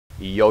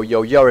Yo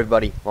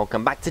everybody,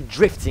 welcome back to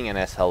Drifting in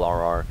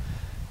SLRR.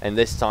 And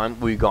this time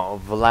we got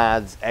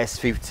Vlads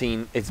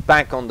S15. It's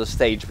back on the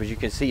stage, but you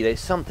can see there's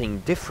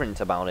something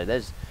different about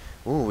it.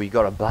 We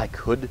got a black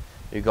hood.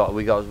 We got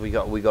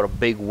a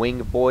big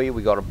wing boy.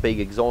 We got a big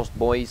exhaust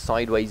boy,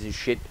 sideways and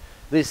shit.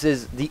 This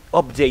is the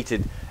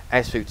updated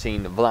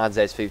S15, Vlads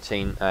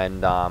S15,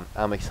 and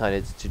I'm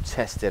excited to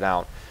test it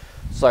out.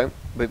 So,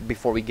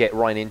 before we get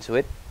right into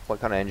it, what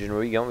kind of engine are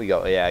we going? We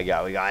got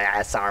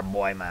SR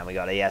boy, man. We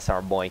got a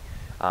SR boy.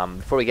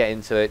 Before we get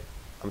into it,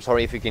 I'm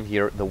sorry if you can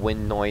hear the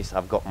wind noise.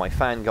 I've got my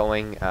fan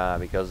going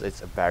because it's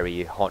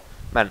very hot.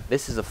 Man,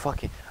 this is a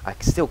fucking. I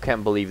still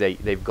can't believe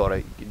they've got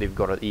an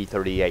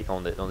E38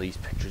 on these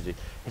pictures. Dude.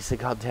 It's a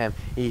goddamn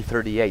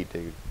E38,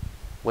 dude.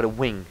 What a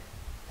wing.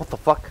 What the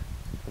fuck?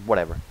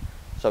 Whatever.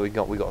 So we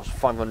got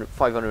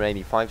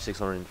 585,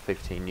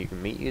 615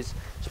 Newton meters.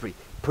 It's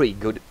pretty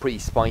good, pretty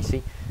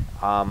spicy.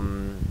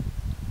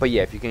 But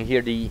yeah, if you can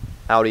hear the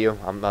audio,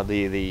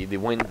 the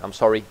wind, I'm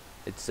sorry,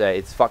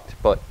 it's fucked.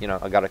 But you know,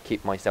 I gotta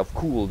keep myself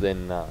cooled,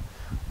 and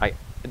I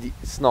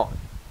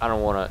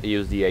don't want to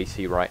use the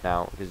AC right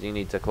now because you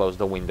need to close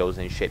the windows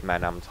and shit,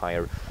 man. I'm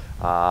tired.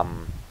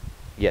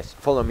 Yes,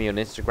 follow me on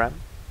Instagram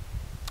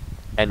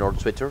and or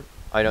Twitter.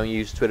 I don't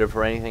use Twitter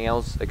for anything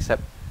else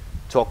except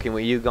talking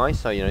with you guys,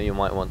 so you know you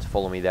might want to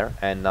follow me there.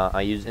 And I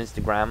use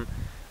Instagram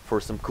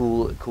for some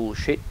cool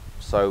shit.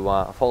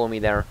 So follow me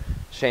there.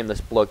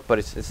 Shameless plug, but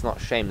it's not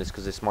shameless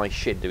because it's my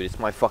shit, dude. It's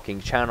my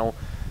fucking channel.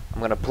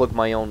 I'm gonna plug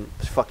my own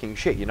fucking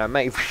shit, you know,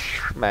 mate.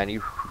 Man,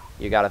 you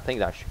gotta think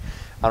that shit.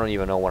 I don't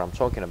even know what I'm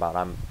talking about.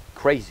 I'm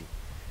crazy.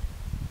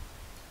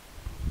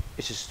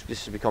 This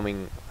is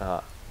becoming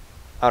out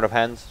of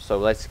hand. So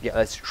let's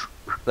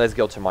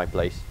go to my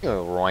place.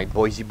 All right,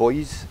 boys.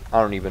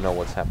 I don't even know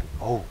what's happening.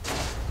 Oh,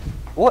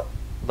 what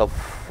the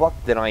fuck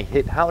did I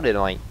hit? How did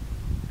I?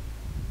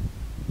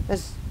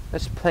 There's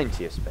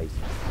plenty of space.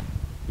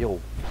 Yo,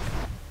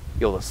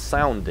 the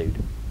sound, dude.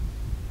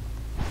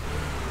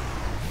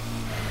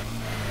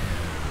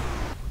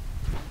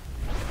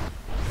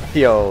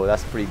 Yo,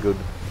 that's pretty good.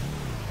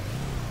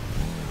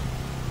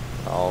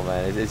 Oh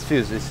man, it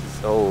feels.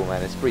 Oh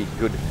man, it's pretty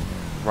good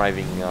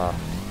driving. Oh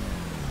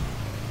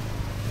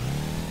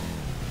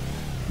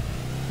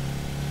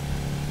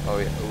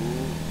yeah.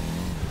 Ooh.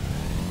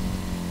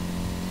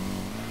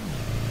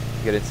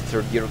 Get into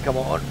third gear. Come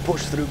on,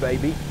 push through,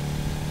 baby.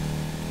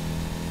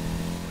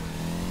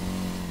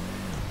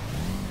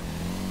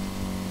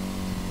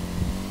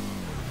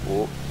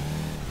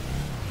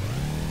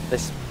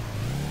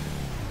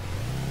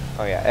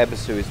 Oh yeah,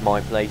 Ebisu is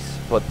my place,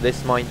 but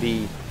this might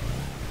be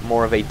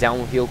more of a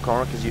downhill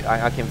car because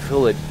I can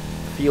feel it,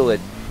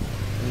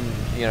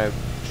 you know,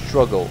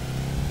 struggle.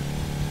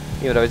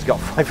 Even though it's got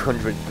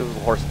 500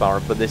 horsepower,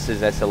 but this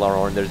is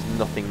SLRR and there's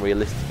nothing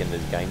realistic in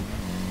this game.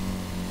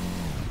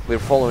 We're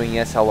following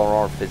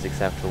SLRR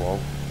physics after all.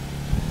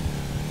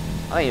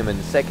 I am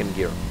in second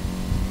gear,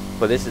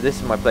 but this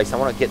is my place. I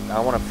want to get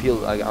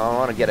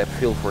a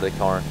feel for the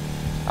car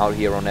out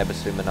here on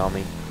Ebisu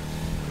Minami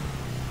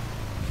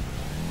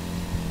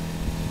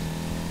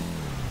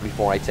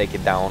before I take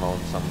it down on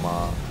some.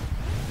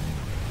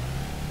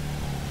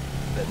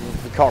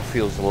 The car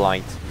feels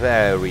light,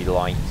 very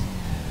light.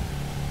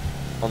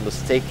 On the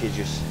stick, it's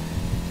just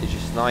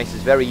nice.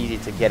 It's very easy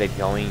to get it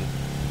going.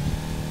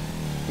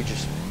 We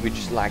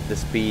just lack the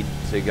speed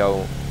to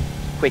go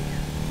quick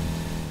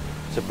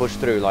to push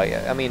through. Like,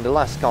 I mean, the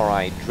last car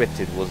I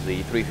drifted was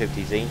the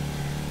 350Z,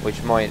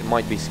 which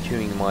might be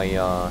skewing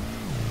my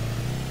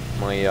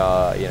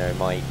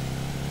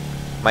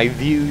my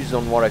views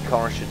on what a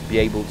car should be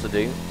able to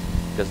do,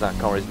 because that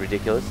car is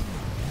ridiculous.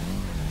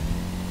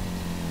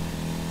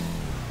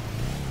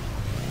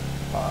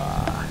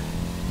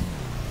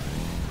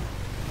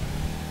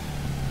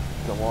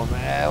 Come on,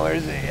 man, where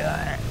is he?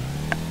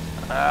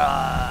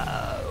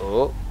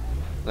 Oh,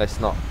 let's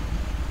not.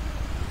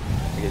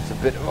 It's a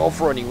bit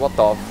off-roading. What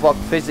the fuck,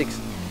 physics?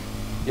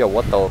 Yo,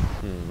 what the?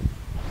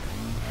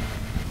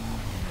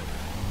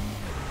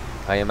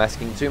 I am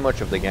asking too much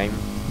of the game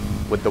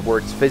with the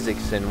words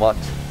physics and what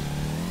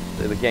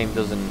the game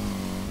doesn't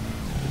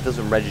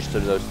register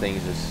those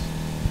things as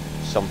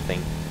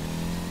something.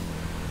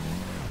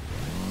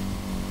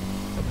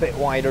 A bit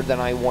wider than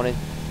I wanted.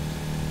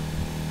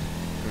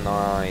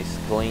 Nice,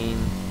 clean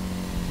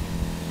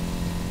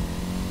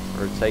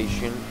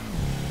rotation.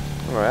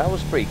 Alright, that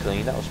was pretty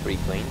clean.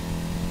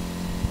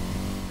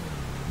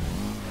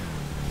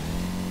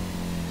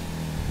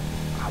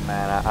 Oh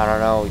man, I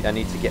don't know. I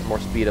need to get more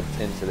speed up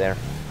into there.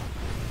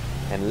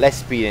 And less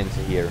speed into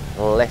here.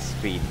 Less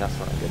speed. That's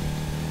not good.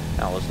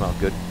 That was not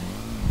good.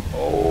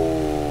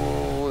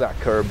 Oh, that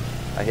curb.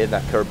 I hit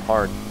that curb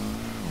hard.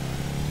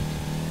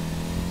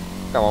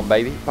 Come on,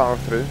 baby. Power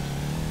through.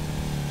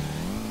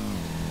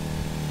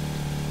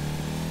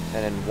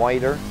 And then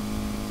wider.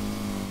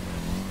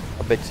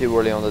 A bit too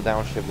early on the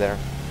downshift there.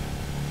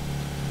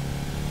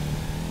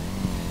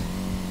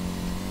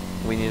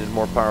 We needed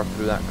more power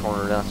through that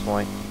corner, that's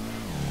why.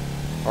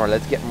 Alright,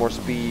 let's get more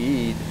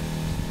speed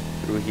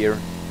through here.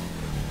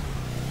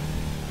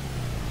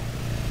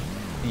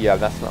 Yeah,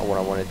 that's not what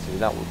I wanted to.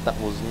 That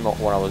was not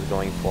what I was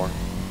going for.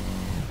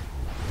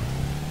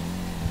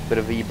 Bit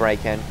of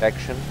e-brake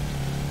action,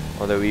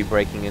 although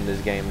e-braking in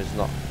this game is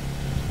not.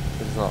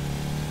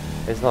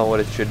 It's not what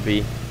it should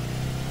be.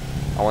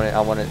 I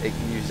want to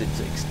use it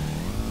to.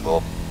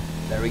 Oh,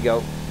 there we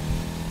go.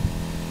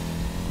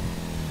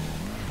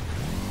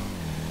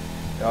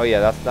 Oh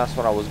yeah, that's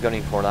what I was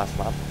gunning for last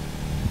lap.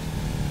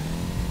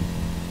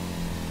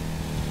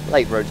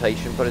 Late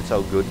rotation, but it's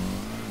all good.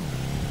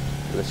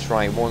 Let's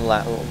try one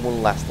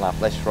last lap.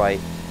 Let's try.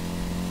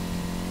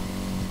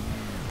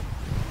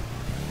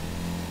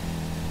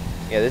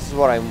 Yeah, this is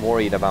what I'm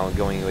worried about,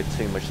 going with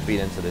too much speed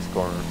into this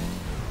corner.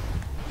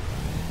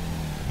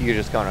 You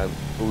just kind of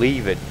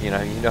leave it, you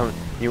know.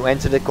 You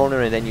enter the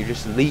corner and then you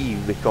just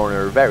leave the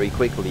corner very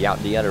quickly out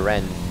the other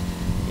end.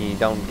 You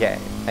don't get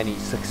any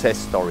success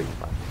story.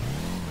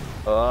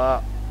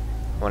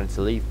 Wanted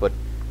to leave, but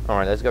all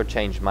right. Let's go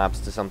change maps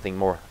to something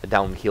more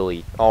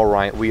downhilly. All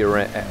right, we are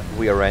at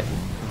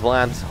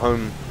Vlads'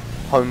 home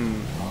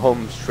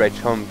stretch,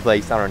 home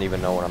place. I don't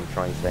even know what I'm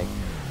trying to say.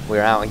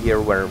 We're out here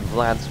where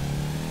Vlads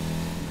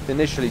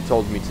initially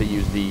told me to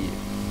use the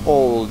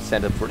old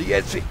setup for the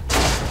S15.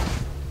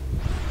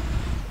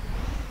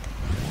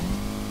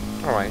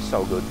 Alright,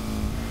 so good.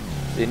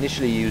 They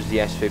initially used the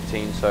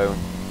S15, so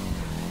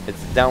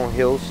it's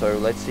downhill, so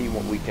let's see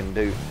what we can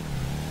do.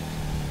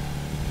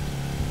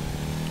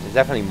 It's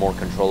definitely more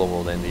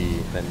controllable than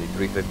the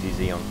 350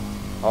 Xeon.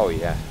 Oh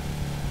yeah.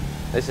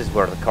 This is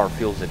where the car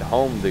feels at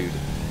home, dude.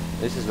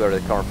 This is where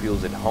the car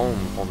feels at home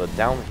on the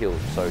downhill,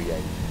 so yeah.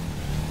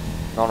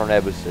 Not on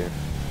Ebisu.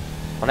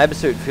 On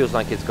Ebisu it feels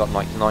like it's got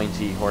like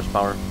 90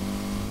 horsepower.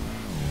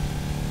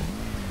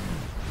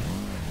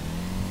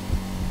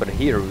 But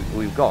here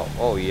we've got,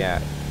 oh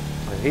yeah.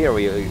 Here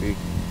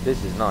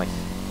this is nice.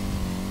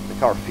 The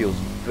car feels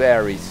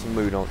very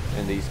smooth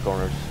in these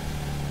corners.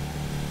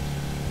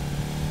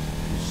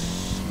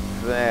 It's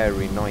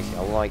very nice,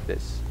 I like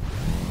this.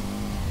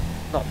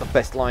 Not the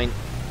best line.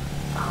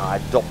 I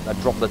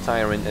dropped the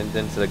tire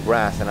into the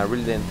grass, and I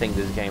really didn't think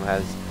this game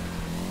has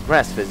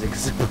grass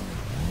physics.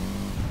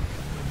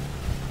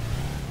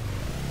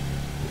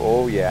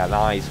 Oh yeah,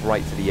 nice,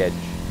 right to the edge.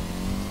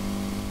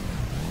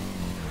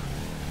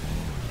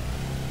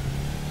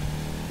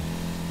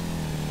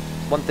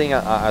 One thing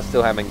I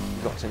still haven't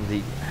gotten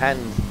the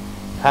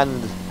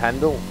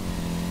handle.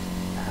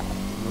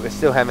 I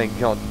still haven't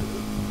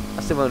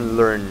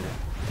learned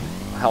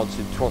how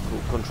to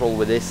throttle control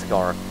with this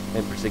car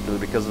in particular,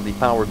 because of the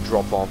power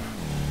drop off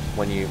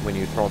when you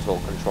throttle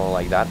control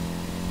like that.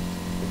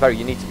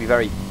 You need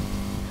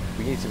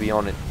to be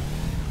on it.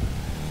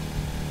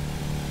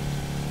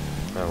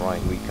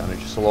 Alright, we kind of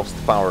just lost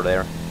power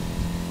there.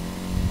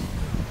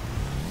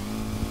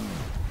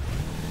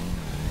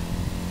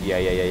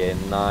 Yeah.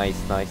 Nice.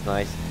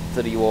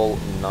 To the wall,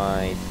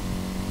 nice.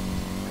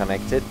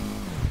 Connected.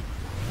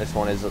 This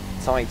one is a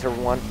tighter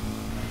one.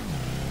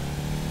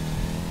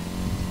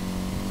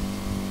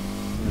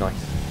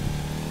 Nice.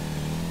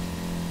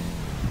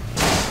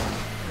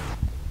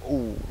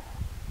 Ooh.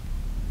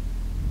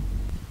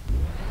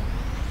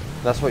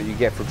 That's what you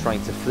get for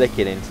trying to flick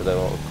it into the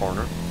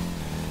corner.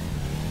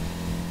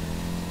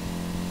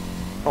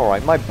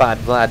 Alright, my bad,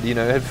 Vlad, you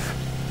know,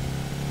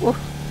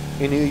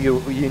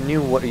 you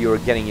knew what you were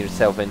getting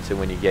yourself into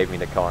when you gave me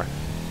the car.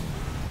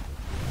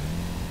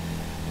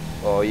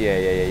 Oh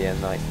yeah,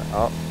 nice.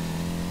 Oh,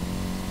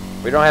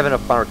 we don't have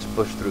enough power to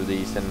push through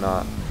these, and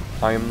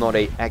I am not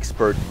an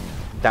expert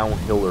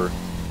downhiller,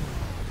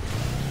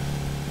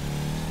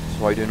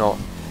 so I do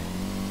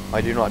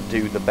not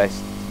do the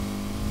best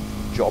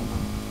job.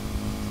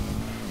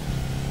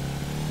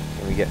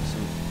 Can we get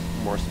some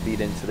more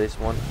speed into this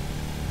one?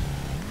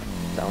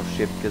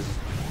 Downshift, because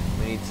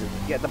we need to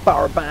get the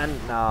power band.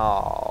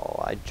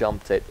 No, I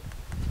jumped it.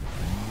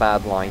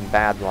 Bad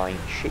line,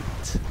 shit.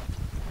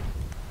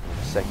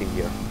 Second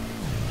gear.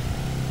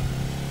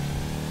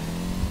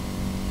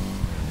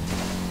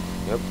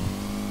 Yep.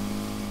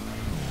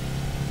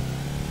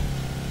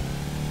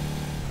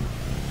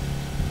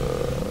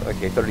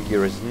 Okay, third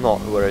gear is not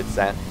where it's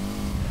at.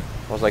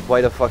 I was like, why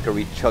the fuck are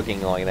we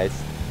chugging like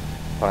this?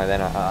 But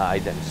then I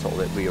then saw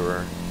that we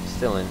were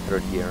still in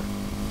third gear.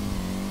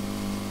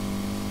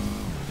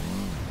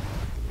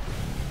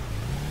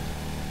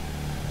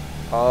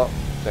 Oh,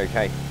 it's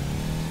okay.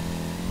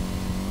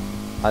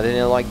 I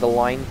didn't like the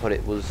line, but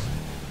it was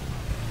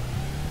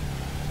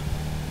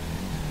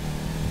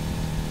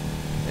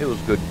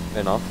good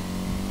enough.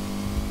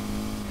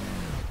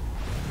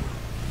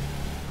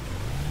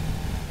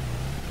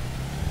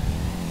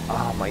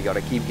 Oh my god,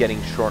 I keep getting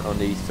short on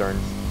these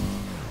turns.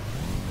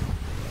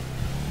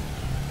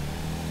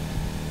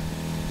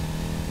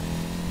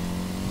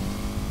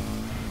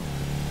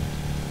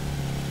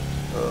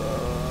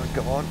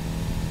 Come on.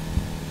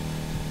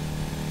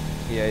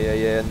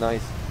 Yeah,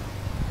 nice.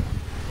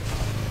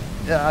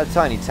 A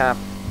tiny tap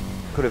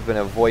could have been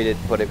avoided,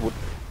 but it would.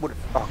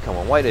 Oh come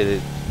on! Why did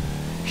it?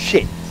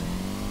 Shit!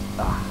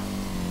 Ah,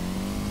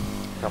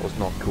 that was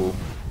not cool.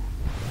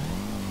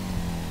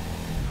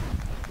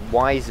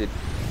 Why is it?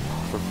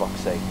 Oh, for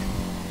fuck's sake!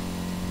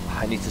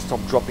 I need to stop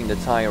dropping the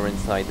tire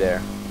inside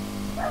there.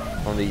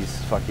 On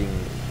these fucking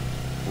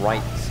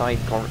right side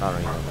corner. I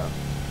don't even know.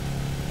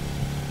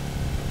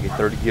 Okay,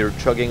 third gear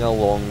chugging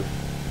along.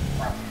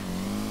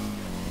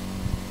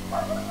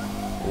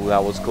 Ooh,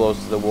 that was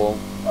close to the wall.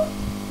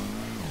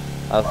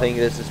 I think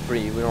this is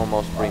we're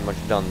almost pretty much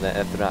done.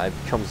 After that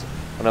it becomes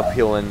an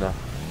uphill, and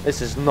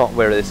this is not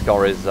where this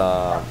car is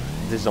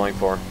designed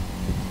for.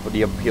 But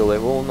the uphill, it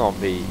will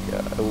not be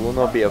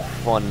a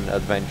fun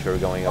adventure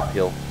going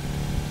uphill.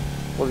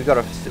 Well,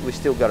 we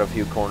still got a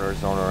few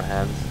corners on our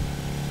hands.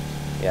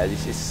 Yeah,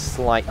 this is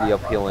slightly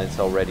uphill and it's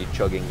already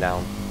chugging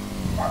down.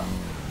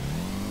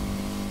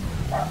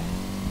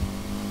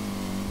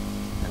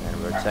 And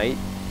then rotate.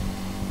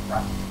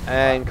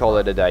 And call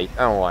it a day.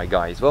 Alright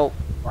guys, well,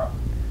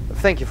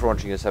 thank you for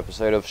watching this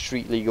episode of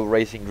Street Legal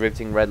Racing,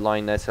 Drifting,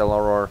 Redline,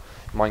 SLRR,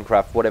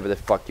 Minecraft, whatever the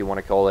fuck you want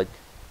to call it.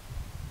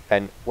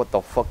 And what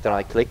the fuck did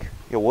I click?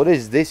 Yo, what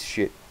is this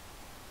shit?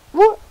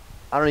 What?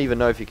 I don't even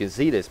know if you can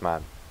see this,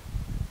 man.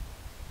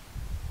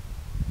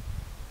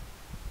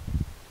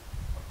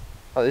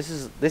 Oh, this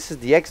is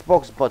the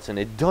Xbox button.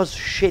 It does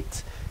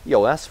shit.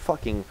 Yo, that's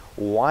fucking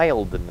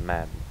wild,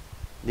 man.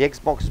 The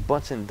Xbox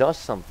button does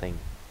something.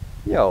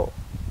 Yo.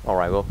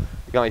 Alright, well,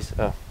 guys,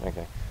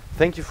 okay.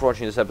 Thank you for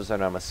watching this episode,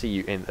 and I'm gonna see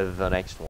you in the next one.